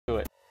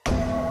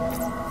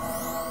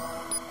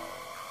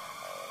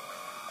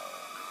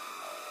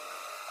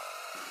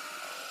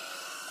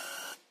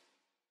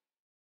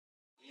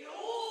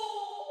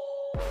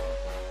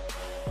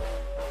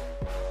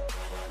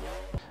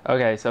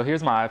Okay, so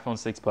here's my iPhone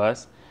 6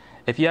 Plus.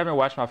 If you haven't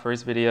watched my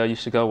first video, you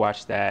should go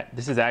watch that.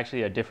 This is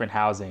actually a different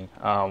housing.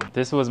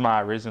 This was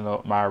my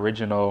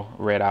original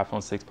red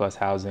iPhone 6 Plus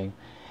housing.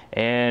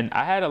 And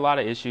I had a lot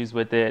of issues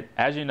with it.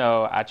 As you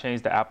know, I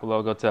changed the Apple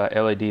logo to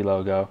a LED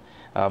logo.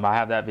 I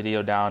have that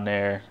video down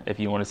there if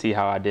you want to see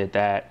how I did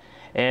that.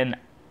 And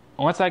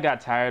once I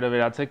got tired of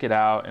it, I took it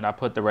out and I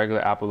put the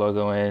regular Apple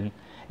logo in.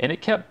 And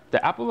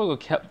the Apple logo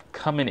kept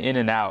coming in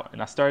and out,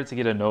 and I started to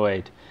get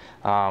annoyed.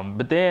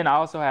 But then I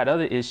also had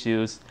other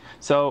issues.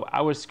 So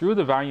I would screw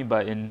the volume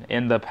button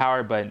and the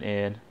power button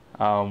in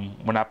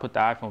when I put the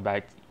iPhone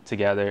back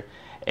together.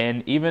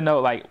 And even though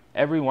like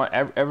every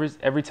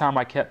time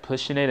I kept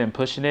pushing it and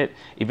pushing it,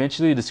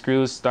 eventually the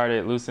screws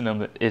started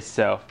loosening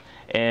itself.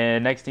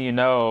 And next thing you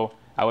know,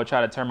 I would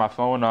try to turn my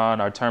phone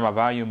on or turn my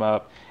volume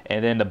up,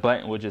 and then the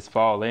button would just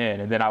fall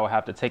in. And then I would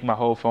have to take my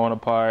whole phone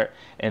apart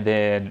and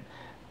then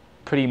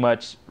pretty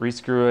much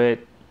rescrew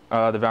it,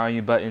 the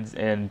volume buttons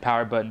and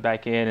power button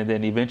back in, and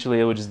then eventually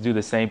it would just do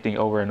the same thing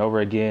over and over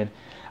again.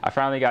 I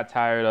finally got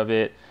tired of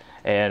it,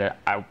 and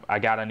I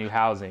got a new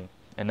housing,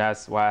 and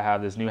that's why I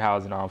have this new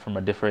housing on from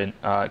a different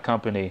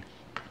company.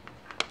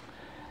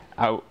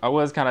 I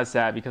was kind of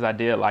sad because I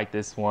did like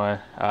this one.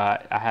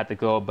 I had the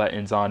gold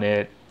buttons on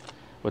it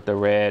with the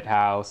red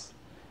house,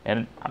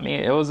 and I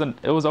mean it was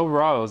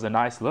overall it was a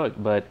nice look,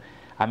 but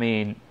I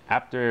mean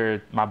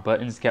after my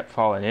buttons kept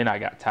falling in, I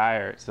got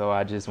tired, so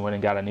I just went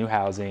and got a new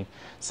housing.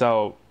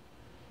 So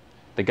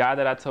the guy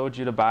that I told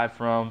you to buy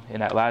from in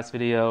that last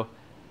video,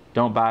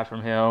 don't buy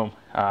from him.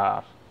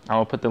 I'm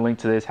gonna put the link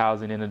to this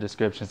housing in the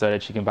description so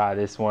that you can buy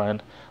this one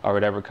or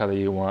whatever color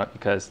you want,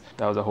 because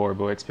that was a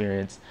horrible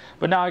experience.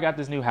 But now I got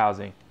this new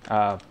housing,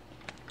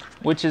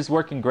 which is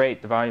working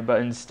great. The volume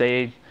buttons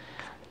stayed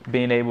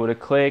being able to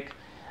click.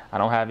 I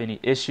don't have any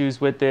issues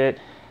with it.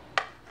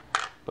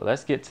 But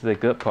let's get to the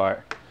good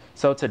part.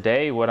 So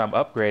today what I'm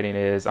upgrading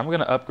is I'm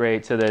gonna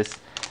upgrade to this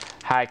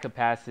high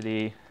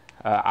capacity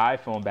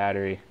iPhone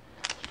battery.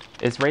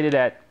 It's rated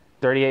at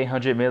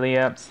 3800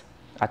 milliamps.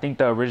 I think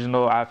the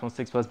original iPhone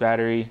 6 Plus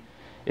battery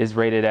is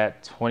rated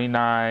at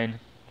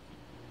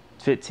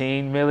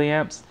 2915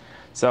 milliamps.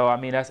 So I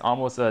mean that's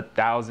almost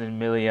 1,000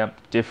 milliamp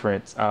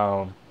difference.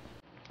 So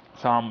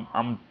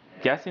I'm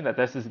guessing that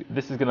this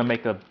is gonna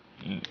make a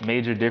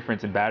major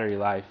difference in battery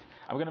life.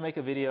 I'm gonna make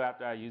a video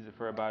after I use it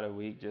for about a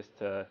week just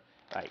to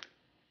like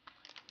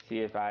see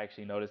if I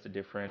actually notice a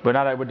difference. But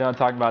now that we're done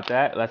talking about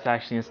that, let's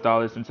actually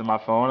install this into my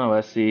phone and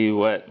let's see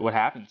what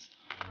happens.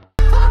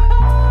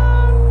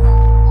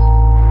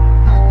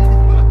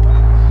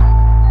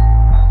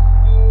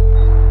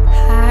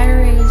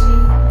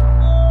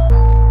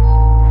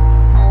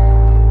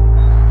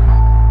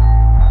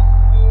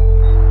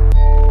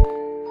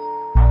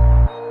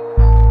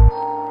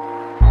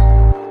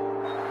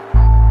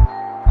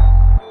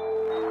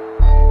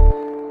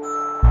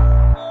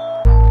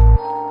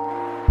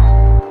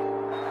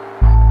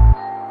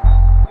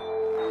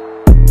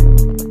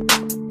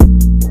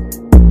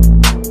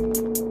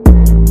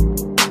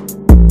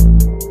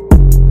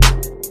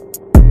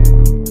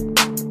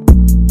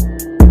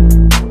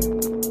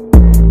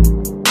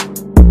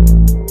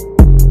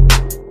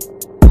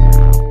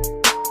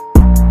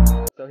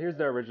 So here's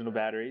the original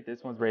battery.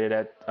 This one's rated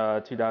at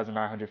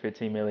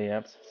 2,915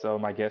 milliamps, so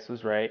my guess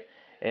was right.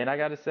 And I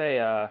gotta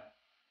say, I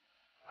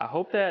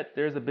hope that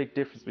there's a big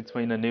difference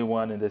between the new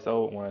one and this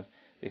old one,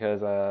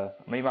 because I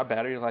mean my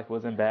battery life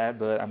wasn't bad,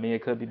 but I mean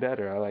it could be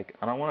better. I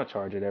don't want to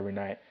charge it every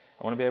night.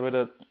 I want to be able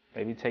to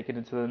maybe take it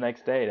into the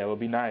next day. That would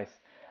be nice.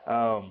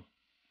 I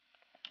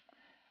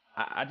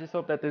just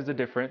hope that there's a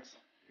difference.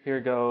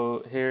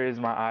 Here is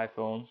my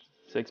iPhone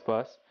 6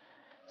 Plus.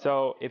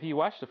 So if you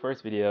watched the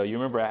first video, you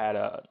remember I had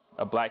a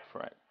black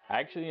front. I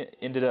actually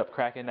ended up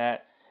cracking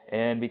that,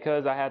 and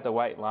because I had the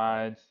white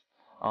lines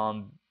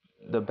on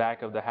the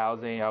back of the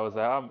housing, I was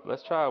like,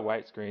 let's try a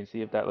white screen,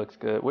 see if that looks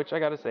good. Which I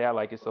gotta say, I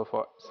like it so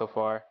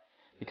far,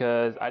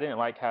 because I didn't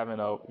like having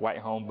a white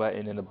home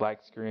button and a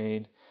black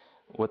screen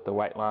with the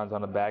white lines on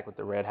the back with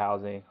the red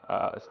housing.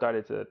 It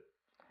started to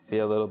be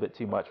a little bit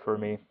too much for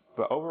me.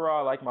 But overall,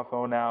 I like my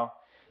phone now.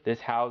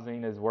 This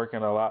housing is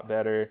working a lot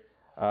better.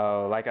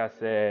 Like I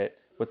said,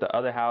 with the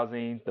other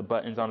housing, the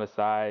buttons on the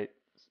side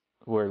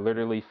were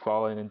literally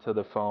falling into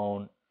the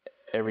phone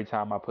every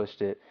time I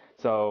pushed it.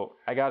 So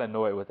I got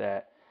annoyed with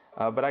that.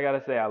 But I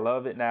gotta say, I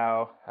love it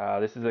now.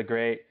 This is a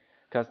great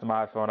custom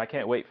iPhone. I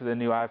can't wait for the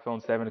new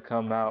iPhone 7 to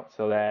come out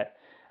so that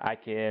I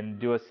can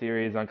do a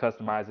series on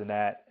customizing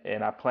that.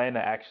 And I plan to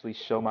actually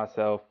show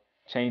myself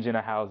changing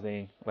a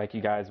housing like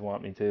you guys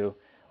want me to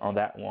on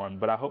that one.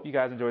 But I hope you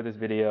guys enjoyed this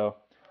video.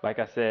 Like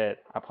I said,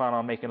 I plan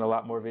on making a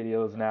lot more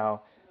videos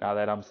now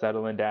that I'm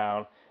settling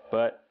down.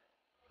 But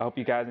I hope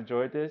you guys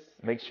enjoyed this.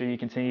 Make sure you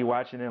continue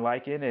watching and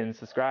liking and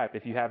subscribe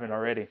if you haven't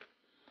already.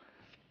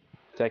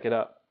 Check it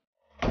up.